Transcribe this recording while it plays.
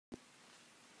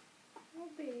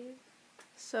babe.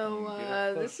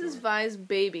 So, this is Vi's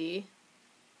baby.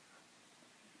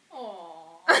 Aww.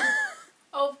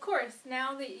 Oh, of course.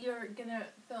 Now that you're gonna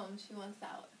film, she wants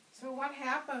out. So what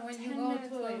happened when you 10 go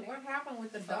minutes to later. what happened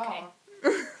with the dog?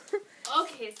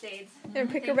 Okay, Sade. Here,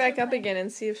 pick her Thanks back for up playing. again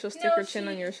and see if she'll stick No, her chin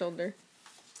on she- your shoulder.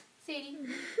 Sadie,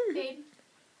 babe,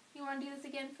 you want to do this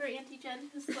again for Auntie Jen,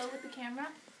 who's slow with the camera?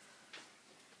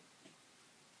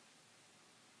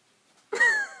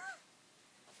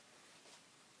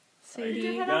 Sadie, Put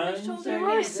your head on my shoulder you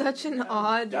are again. such an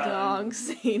odd dog,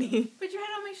 Sadie. Put your head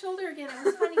on my shoulder again. It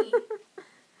was funny.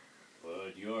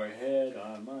 Put your head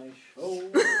on my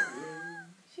shoulder.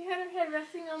 She had her head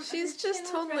resting on. She's her just chin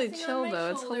was totally resting chill on my though.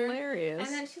 It's shoulder, hilarious.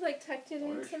 And then she like tucked it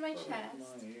into my Push chest.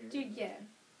 my ear. Do it again.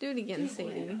 Do it again, Do it Sadie.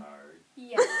 again. Hard.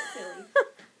 Yeah, silly.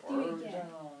 Do it Birds again.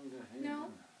 on the No. hill,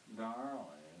 darling.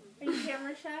 Are you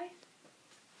camera shy?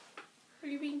 Are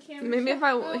you being camera Maybe shy? if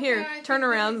I Okay, here I turn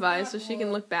think around, it's Vi, not so she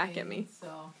can look back at me. working,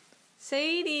 So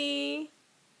Sadie,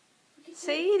 Look at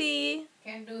Sadie.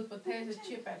 can't do potato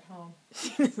chip at home. She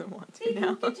doesn't want to Sadie, now.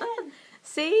 look at Jen.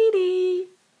 Sadie,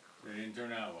 They didn't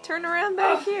turn out well. turn around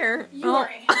back here. You're a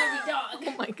heavy Oh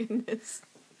dog. my goodness.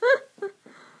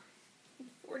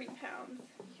 40 pounds.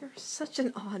 You're such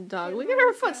an odd dog. Look at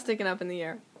her foot sticking up in the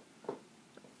air.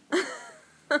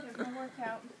 Get my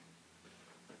workout.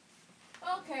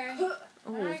 Okay.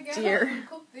 Oh I guess dear. I can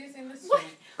cook this in the soup.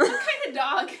 What kind of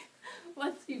dog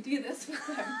lets you do this with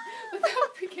them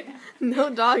without freaking out? No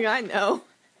dog I know.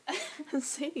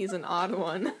 Sadie's an odd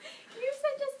one. You're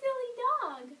such a silly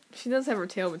dog. She does have her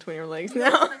tail between her legs You're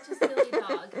now. such a silly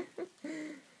dog.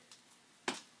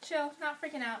 Chill, not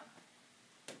freaking out.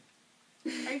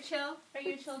 Are you chill? Are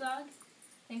you a chill dog?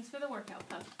 Thanks for the workout,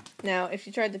 pup. Now, if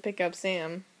you tried to pick up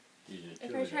Sam,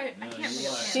 If I try, I can't pick up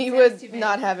Sam. she Sam's would too big.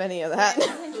 not have any of I that.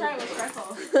 can try with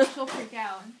Freckles. She'll freak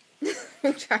out.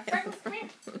 Try Freckles, it. come here.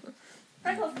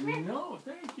 Freckles, come here. No,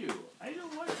 thank you. I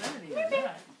don't want any Here, of babe.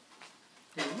 that.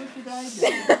 Hey, what did I do?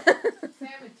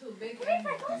 Sam is too big. Come here,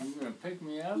 anyway. Freckles. You gonna pick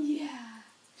me up? Yeah.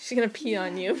 She's gonna pee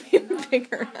on you if you No,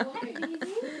 pick her it's not up. working. Baby.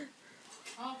 Okay,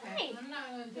 Hey. I'm not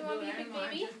going to You do wanna be a it big anymore. I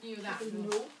baby? just knew that.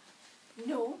 No.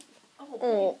 No.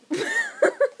 Oh.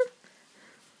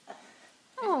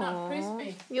 It's not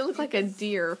crispy. You look like a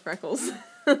deer, Freckles.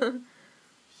 Sharp.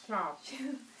 Yeah.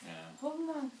 Hold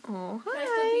on. Oh, Can I flip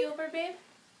hi. you over, babe?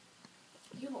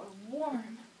 You are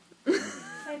warm. Can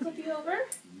I flip you over?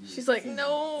 She's like,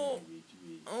 no.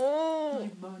 Oh.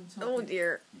 Oh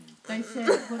dear. They said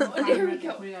put Oh, there we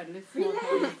go. Relax. Relax.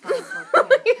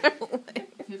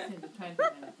 15 to 20 minutes.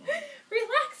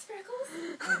 Relax, Freckles.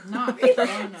 It's not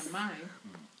going on mine.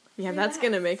 Yeah, that's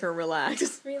gonna make her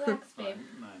relax. Relax, babe.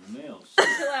 My nails.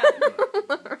 Chill out.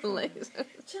 Her legs.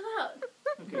 Chill out.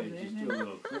 Okay, just do a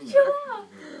little cleanup. Chill out.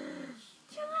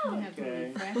 Chill You out. have to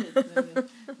Okay. refresh it.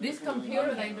 This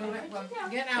computer, they do it. Well,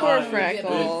 get out. Poor and get it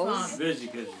Freckles. fun. Busy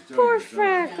because it's during Poor the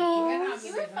summer. Freckles.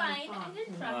 You were fine. I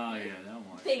didn't drop Oh you. yeah, that one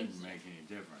Thank shouldn't you. make any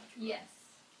difference. Yes.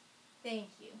 Thank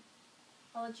you.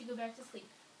 I'll let you go back to sleep.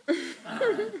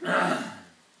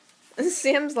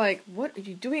 Sam's like, what are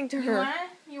you doing to You her? want it?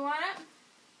 You want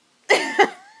it?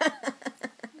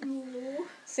 No.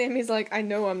 Sammy's like, I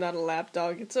know I'm not a lap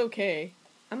dog. It's okay.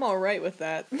 I'm alright with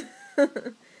that.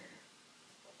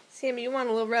 Sammy, you want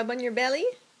a little rub on your belly?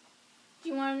 Do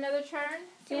you want another turn?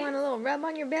 Do you want a little rub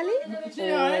on your belly? Another turn?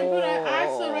 Yeah, I put it- I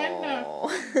surrender. Oh.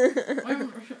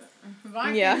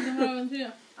 Yeah.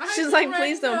 She's like,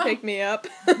 please don't pick me up.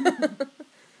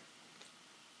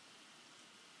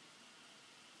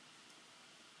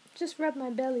 Just rub my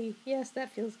belly. Yes,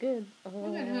 that feels good.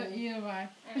 Look at her Oh. ear, right?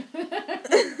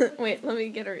 Wait, let me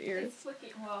get her ears. It's flicking.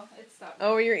 Well, it stopped.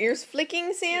 Oh, are your ears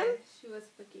flicking, Sam? Yeah, she was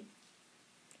flicking.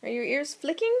 Are your ears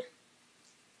flicking?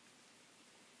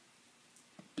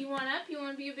 You want up? You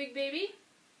want to be a big baby?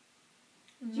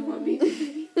 Do you want to be a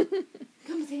big baby?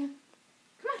 Come, Sam.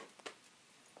 Come on.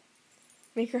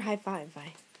 Make her high five,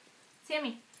 Vi.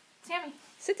 Sammy. Sammy.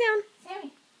 Sit down.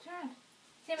 Sammy. Turn around.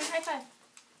 Sammy, high five.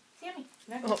 Sammy.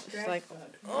 Oh, she's like,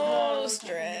 oh,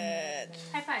 stretch.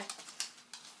 High five.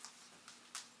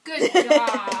 Good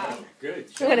job. Good.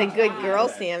 What a job. good girl,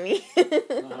 Yeah. Sammy.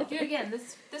 Oh. Do it again.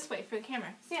 This way for the camera.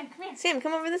 Sam, come here. Sam,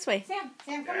 come over this way. Sam.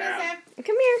 Sam, come here, Yeah. Sam.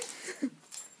 Come here.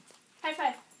 High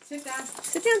five. Sit down.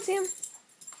 Sit down, Sam.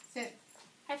 Sit.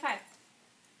 High five.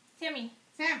 Sammy.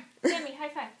 Sam. Sammy, high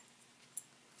five.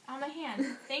 On my hand.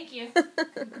 Thank you.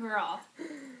 Good girl.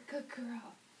 Good girl.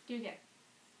 Do it again.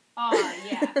 Oh,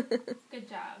 yeah. Good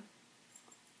job.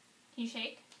 Can you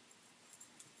shake?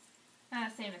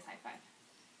 Same as high five.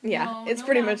 Yeah, No, it's no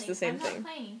pretty mouthing. much the same I'm thing. not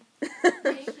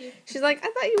playing. Thank you. She's like, I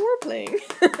thought you were playing.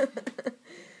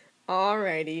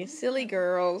 Alrighty, silly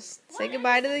girls. Say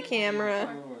goodbye to the camera.